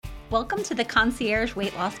Welcome to the Concierge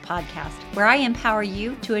Weight Loss Podcast, where I empower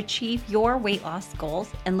you to achieve your weight loss goals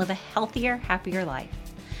and live a healthier, happier life.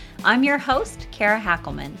 I'm your host, Kara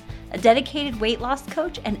Hackelman, a dedicated weight loss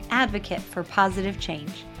coach and advocate for positive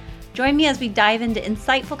change. Join me as we dive into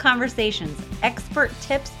insightful conversations, expert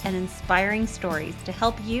tips, and inspiring stories to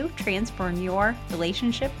help you transform your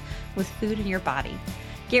relationship with food and your body.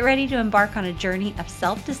 Get ready to embark on a journey of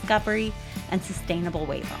self-discovery and sustainable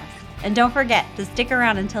weight loss. And don't forget to stick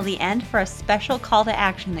around until the end for a special call to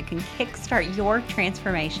action that can kickstart your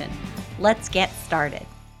transformation. Let's get started.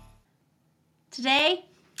 Today,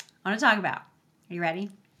 I want to talk about, are you ready?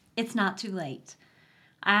 It's not too late.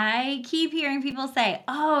 I keep hearing people say,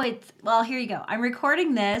 here you go. I'm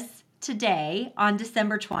recording this today on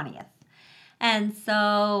December 20th. And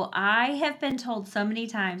so I have been told so many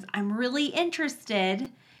times, I'm really interested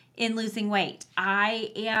in losing weight.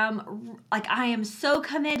 I am so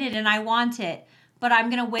committed and I want it, but I'm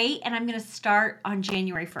going to wait and I'm going to start on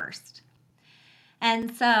January 1st.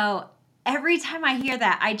 And so every time I hear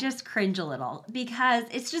that, I just cringe a little because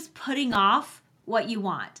it's just putting off what you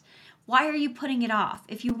want. Why are you putting it off?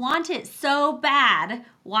 If you want it so bad,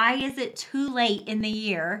 why is it too late in the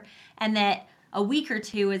year and that a week or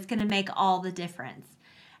two is going to make all the difference?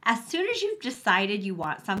 As soon as you've decided you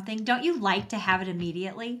want something, don't you like to have it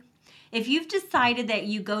immediately? If you've decided that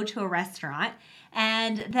you go to a restaurant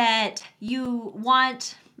and that you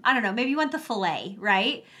want, maybe you want the filet,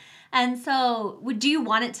 right? And so do you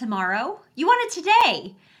want it tomorrow? You want it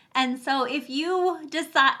today. And so if you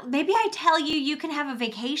decide, maybe I tell you you can have a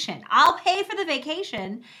vacation. I'll pay for the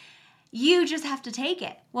vacation. You just have to take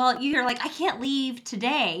it. Well, you're like, I can't leave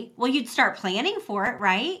today. Well, you'd start planning for it,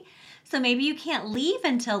 right? So maybe you can't leave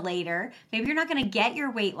until later. Maybe you're not going to get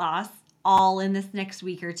your weight loss all in this next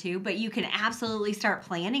week or two, but you can absolutely start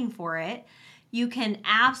planning for it. You can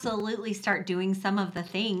absolutely start doing some of the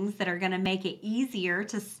things that are going to make it easier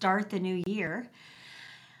to start the new year.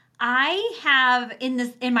 I have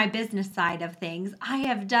in my business side of things, I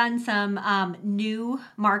have done some new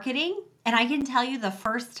marketing, and I can tell you the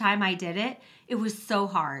first time I did it, it was so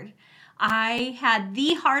hard. I had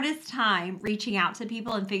the hardest time reaching out to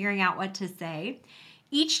people and figuring out what to say.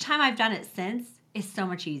 Each time I've done it since is so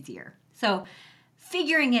much easier. So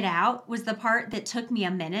figuring it out was the part that took me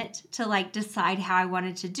a minute to decide how I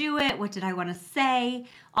wanted to do it. What did I want to say?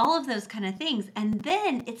 All of those kind of things. And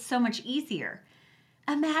then it's so much easier.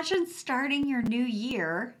 Imagine starting your new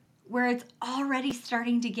year where it's already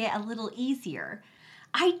starting to get a little easier.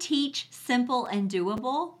 I teach simple and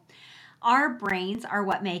doable. Our brains are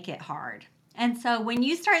what make it hard. And so when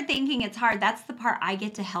you start thinking it's hard, that's the part I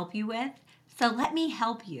get to help you with. So let me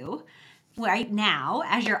help you right now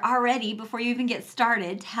as you're already, before you even get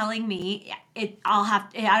started, telling me I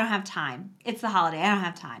don't have time. It's the holiday. I don't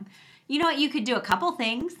have time. You know what? You could do a couple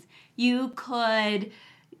things. You could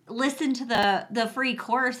listen to the free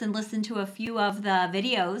course and listen to a few of the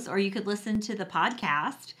videos, or you could listen to the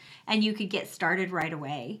podcast and you could get started right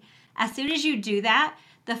away. As soon as you do that,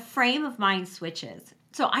 the frame of mind switches.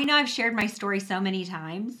 So I know I've shared my story so many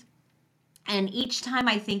times, and each time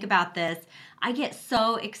I think about this, I get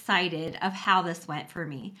so excited of how this went for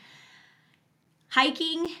me.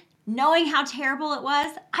 Hiking, knowing how terrible it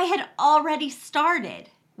was, I had already started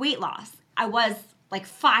weight loss. I was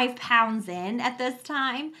 5 pounds in at this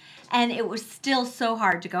time, and it was still so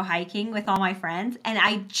hard to go hiking with all my friends. And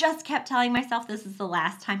I just kept telling myself this is the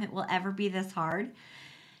last time it will ever be this hard.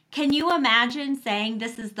 Can you imagine saying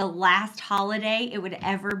this is the last holiday it would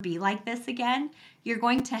ever be like this again? You're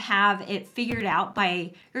going to have it figured out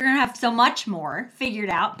you're going to have so much more figured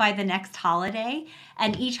out by the next holiday.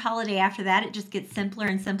 And each holiday after that, it just gets simpler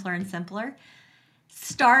and simpler and simpler.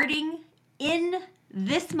 Starting in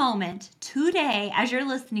this moment today, as you're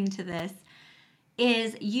listening to this,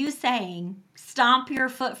 is you saying, stomp your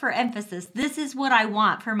foot for emphasis. This is what I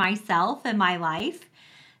want for myself and my life.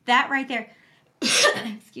 That right there,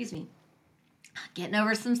 excuse me, getting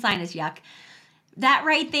over some sinus yuck. That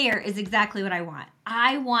right there is exactly what I want.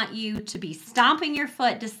 I want you to be stomping your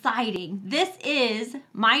foot, deciding this is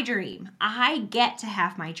my dream. I get to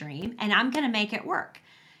have my dream and I'm going to make it work.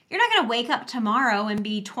 You're not going to wake up tomorrow and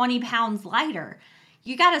be 20 pounds lighter.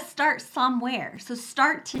 You got to start somewhere. So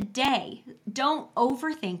start today. Don't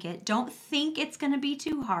overthink it. Don't think it's going to be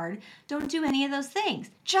too hard. Don't do any of those things.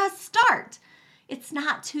 Just start. It's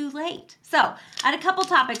not too late. So I had a couple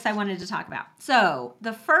topics I wanted to talk about. So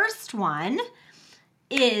the first one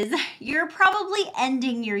is you're probably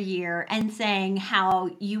ending your year and saying how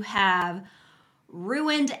you have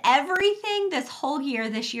ruined everything this whole year.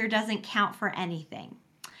 This year doesn't count for anything.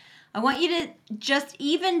 I want you to just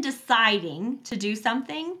even deciding to do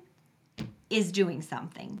something is doing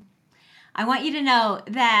something. I want you to know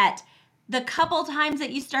that the couple times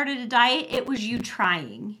that you started a diet, it was you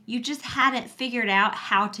trying. You just hadn't figured out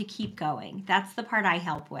how to keep going. That's the part I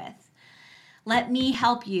help with. Let me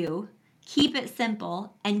help you keep it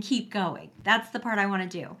simple and keep going. That's the part I want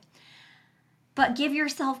to do. But give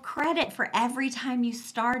yourself credit for every time you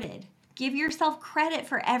started. Give yourself credit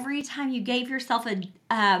for every time you gave yourself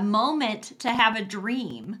a moment to have a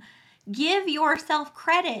dream. Give yourself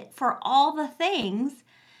credit for all the things.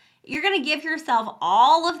 You're going to give yourself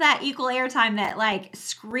all of that equal airtime that like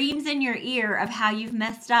screams in your ear of how you've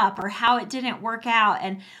messed up or how it didn't work out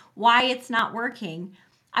and why it's not working.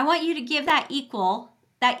 I want you to give that equal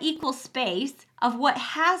space of what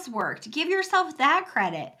has worked. Give yourself that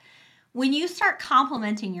credit. When you start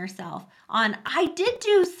complimenting yourself on, I did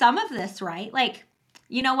do some of this right. Like,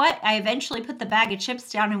 you know what? I eventually put the bag of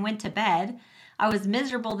chips down and went to bed. I was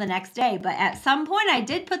miserable the next day, but at some point I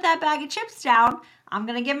did put that bag of chips down. I'm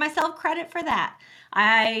going to give myself credit for that.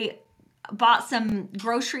 I bought some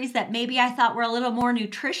groceries that maybe I thought were a little more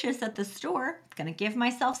nutritious at the store. I'm going to give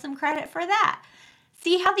myself some credit for that.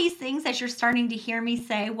 See how these things, as you're starting to hear me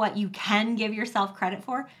say what you can give yourself credit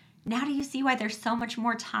for, now do you see why there's so much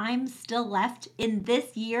more time still left in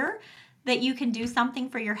this year that you can do something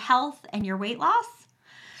for your health and your weight loss?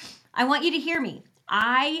 I want you to hear me.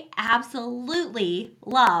 I absolutely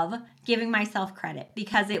love giving myself credit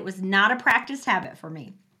because it was not a practiced habit for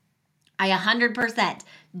me. I 100%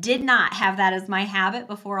 did not have that as my habit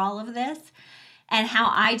before all of this. And how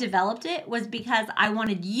I developed it was because I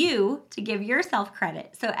wanted you to give yourself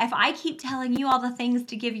credit. So if I keep telling you all the things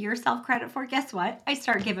to give yourself credit for, guess what? I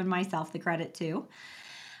start giving myself the credit too.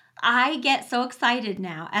 I get so excited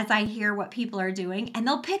now as I hear what people are doing and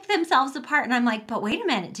they'll pick themselves apart and I'm like, but wait a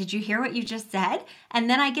minute, did you hear what you just said? And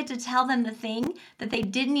then I get to tell them the thing that they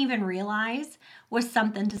didn't even realize was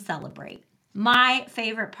something to celebrate. My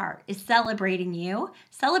favorite part is celebrating you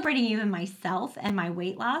and myself and my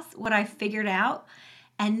weight loss, what I figured out.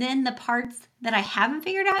 And then the parts that I haven't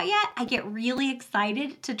figured out yet, I get really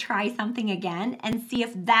excited to try something again and see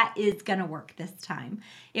if that is going to work this time.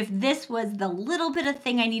 If this was the little bit of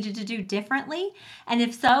thing I needed to do differently. And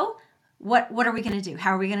if so, what are we going to do?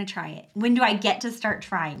 How are we going to try it? When do I get to start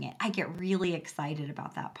trying it? I get really excited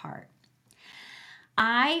about that part.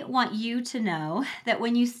 I want you to know that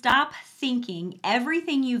when you stop thinking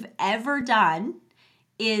everything you've ever done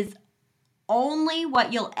is only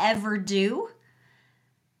what you'll ever do,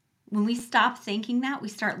 when we stop thinking that, we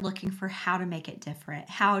start looking for how to make it different,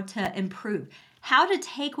 how to improve, how to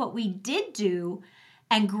take what we did do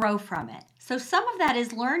and grow from it. So some of that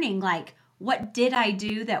is learning, like, what did I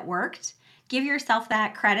do that worked? Give yourself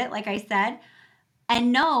that credit, like I said.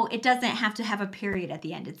 And no, it doesn't have to have a period at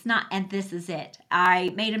the end. It's not, and this is it.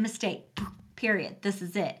 I made a mistake, period. This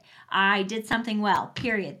is it. I did something well,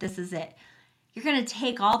 period. This is it. You're going to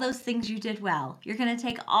take all those things you did well. You're going to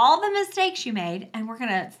take all the mistakes you made, and we're going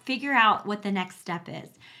to figure out what the next step is.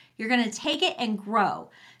 You're going to take it and grow.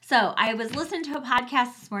 So I was listening to a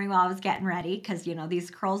podcast this morning while I was getting ready because, you know, these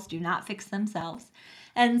curls do not fix themselves.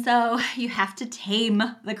 And so you have to tame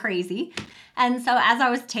the crazy. And so as I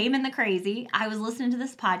was taming the crazy, I was listening to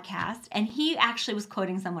this podcast and he actually was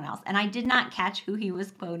quoting someone else. And I did not catch who he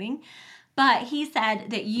was quoting, but he said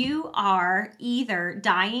that you are either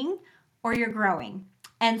dying or you're growing.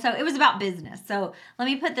 And so it was about business. So let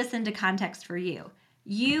me put this into context for you.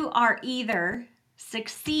 You are either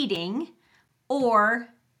succeeding or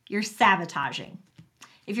you're sabotaging.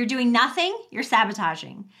 If you're doing nothing, you're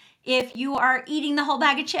sabotaging. If you are eating the whole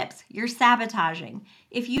bag of chips, you're sabotaging.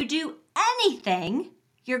 If you do anything,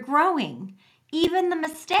 you're growing. Even the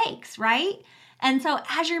mistakes, right? And so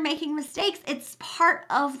as you're making mistakes, it's part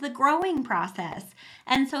of the growing process.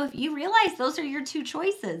 And so if you realize those are your two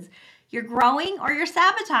choices, you're growing or you're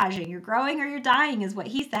sabotaging. You're growing or you're dying is what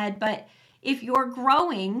he said. But if you're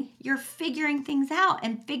growing, you're figuring things out.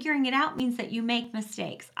 And figuring it out means that you make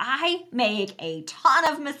mistakes. I make a ton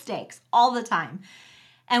of mistakes all the time.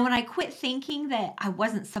 And when I quit thinking that I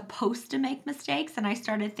wasn't supposed to make mistakes and I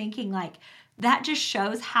started thinking like, that just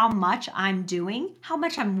shows how much I'm doing, how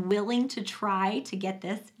much I'm willing to try to get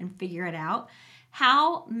this and figure it out.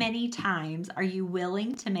 How many times are you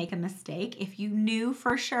willing to make a mistake if you knew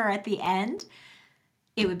for sure at the end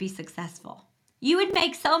it would be successful? You would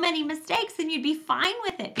make so many mistakes and you'd be fine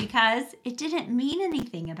with it because it didn't mean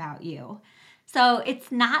anything about you. So it's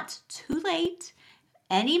not too late.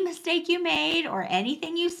 Any mistake you made or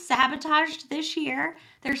anything you sabotaged this year,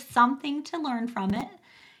 there's something to learn from it.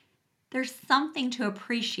 There's something to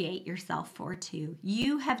appreciate yourself for too.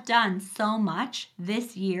 You have done so much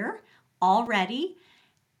this year already.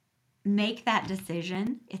 make that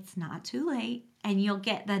decision, it's not too late, and you'll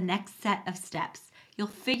get the next set of steps. You'll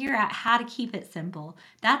figure out how to keep it simple.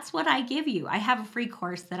 That's what I give you. I have a free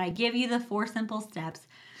course that I give you the 4 simple steps.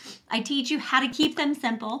 I teach you how to keep them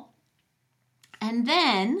simple. And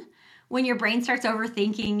then when your brain starts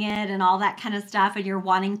overthinking it and all that kind of stuff and you're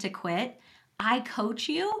wanting to quit, I coach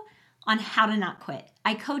you on how to not quit.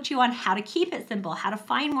 I coach you on how to keep it simple, how to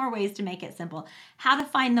find more ways to make it simple, how to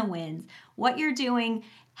find the wins, what you're doing,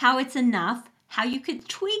 how it's enough, how you could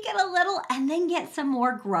tweak it a little and then get some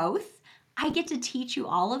more growth. I get to teach you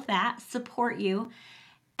all of that, support you,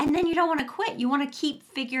 and then you don't want to quit. You want to keep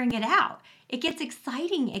figuring it out. It gets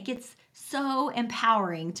exciting. It gets so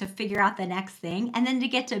empowering to figure out the next thing and then to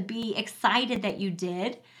get to be excited that you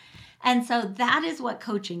did. And so that is what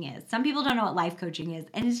coaching is. Some people don't know what life coaching is.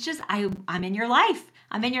 And it's just, I'm in your life.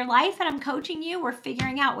 I'm in your life and I'm coaching you. We're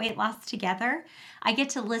figuring out weight loss together. I get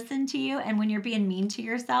to listen to you. And when you're being mean to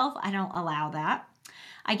yourself, I don't allow that.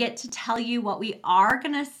 I get to tell you what we are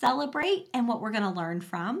going to celebrate and what we're going to learn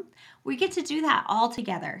from. We get to do that all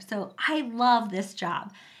together. So I love this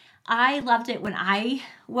job. I loved it when I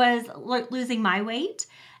was losing my weight,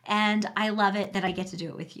 and I love it that I get to do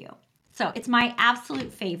it with you. So it's my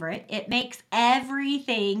absolute favorite. It makes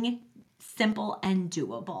everything simple and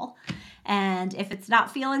doable. And if it's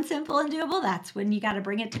not feeling simple and doable, that's when you got to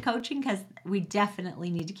bring it to coaching, because we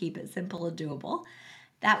definitely need to keep it simple and doable.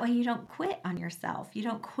 That way you don't quit on yourself. You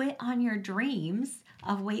don't quit on your dreams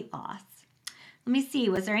of weight loss. Let me see,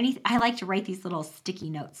 was there any, I like to write these little sticky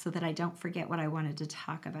notes so that I don't forget what I wanted to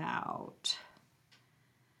talk about.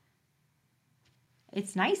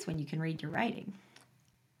 It's nice when you can read your writing.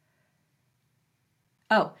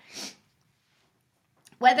 Oh,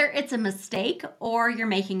 whether it's a mistake or you're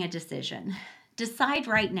making a decision, decide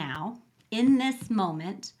right now, in this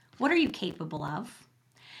moment, what are you capable of?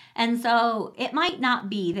 And so it might not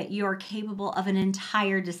be that you're capable of an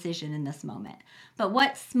entire decision in this moment, but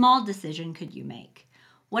what small decision could you make?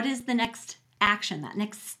 What is the next action, that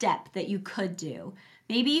next step that you could do?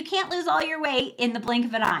 Maybe you can't lose all your weight in the blink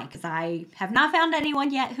of an eye, because I have not found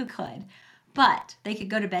anyone yet who could, but they could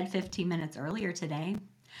go to bed 15 minutes earlier today.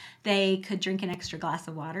 They could drink an extra glass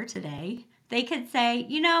of water today. They could say,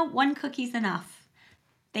 1 cookie's enough.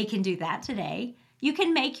 They can do that today. You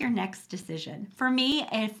can make your next decision. For me,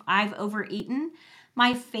 if I've overeaten,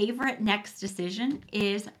 my favorite next decision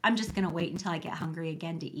is I'm just going to wait until I get hungry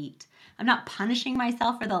again to eat. I'm not punishing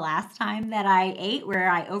myself for the last time that I ate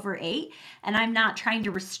where I overate, and I'm not trying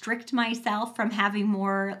to restrict myself from having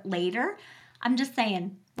more later. I'm just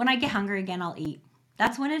saying, when I get hungry again, I'll eat.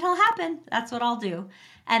 That's when it'll happen. That's what I'll do.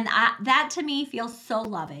 And that to me feels so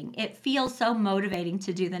loving. It feels so motivating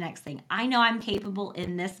to do the next thing. I know I'm capable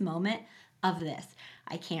in this moment of this.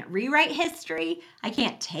 I can't rewrite history. I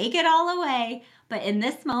can't take it all away. But in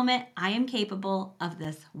this moment, I am capable of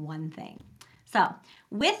this one thing. So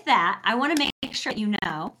with that, I want to make sure you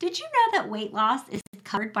know, did you know that weight loss is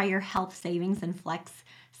covered by your health savings and flex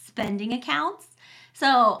spending accounts?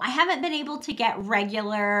 So I haven't been able to get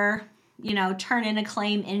regular turn in a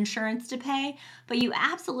claim insurance to pay, but you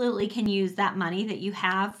absolutely can use that money that you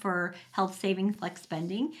have for health saving flex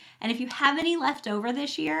spending. And if you have any left over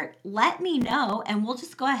this year, let me know and we'll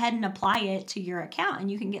just go ahead and apply it to your account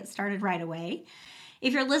and you can get started right away.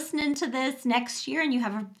 If you're listening to this next year and you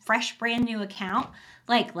have a fresh brand new account,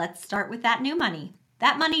 let's start with that new money.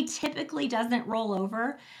 That money typically doesn't roll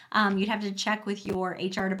over. You'd have to check with your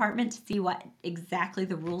HR department to see what exactly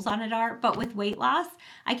the rules on it are. But with weight loss,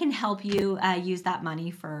 I can help you use that money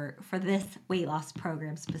for this weight loss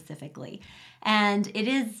program specifically. And it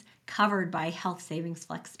is covered by health savings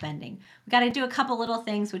flex spending. We got to do a couple little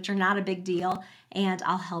things which are not a big deal, and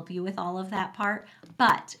I'll help you with all of that part.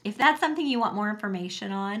 But if that's something you want more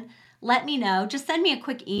information on, let me know. Just send me a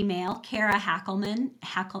quick email, Kara Hackleman.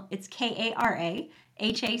 It's KaraHackleman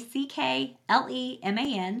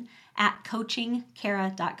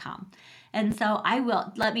 @coachingkara.com. And so I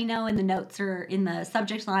will, let me know in the notes or in the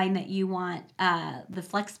subject line that you want the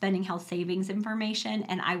flex spending health savings information,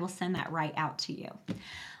 and I will send that right out to you.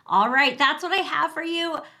 All right, that's what I have for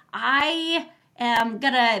you. I am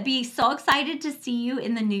going to be so excited to see you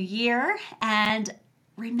in the new year. And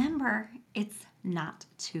remember, it's not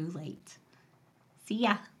too late. See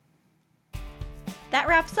ya. That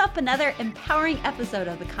wraps up another empowering episode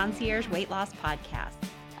of the Concierge Weight Loss Podcast.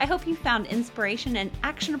 I hope you found inspiration and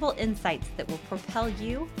actionable insights that will propel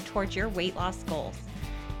you towards your weight loss goals.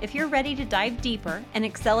 If you're ready to dive deeper and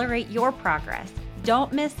accelerate your progress,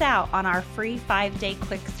 don't miss out on our free 5-day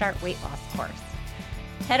quick start weight loss course.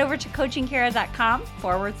 Head over to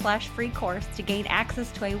coachingkara.com/free course to gain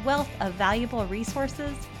access to a wealth of valuable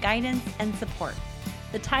resources, guidance, and support.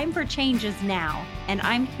 The time for change is now, and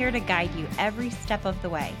I'm here to guide you every step of the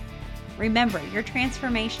way. Remember, your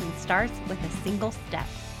transformation starts with a single step.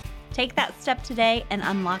 Take that step today and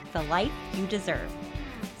unlock the life you deserve.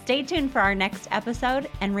 Stay tuned for our next episode,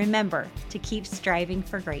 and remember to keep striving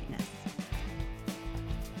for greatness.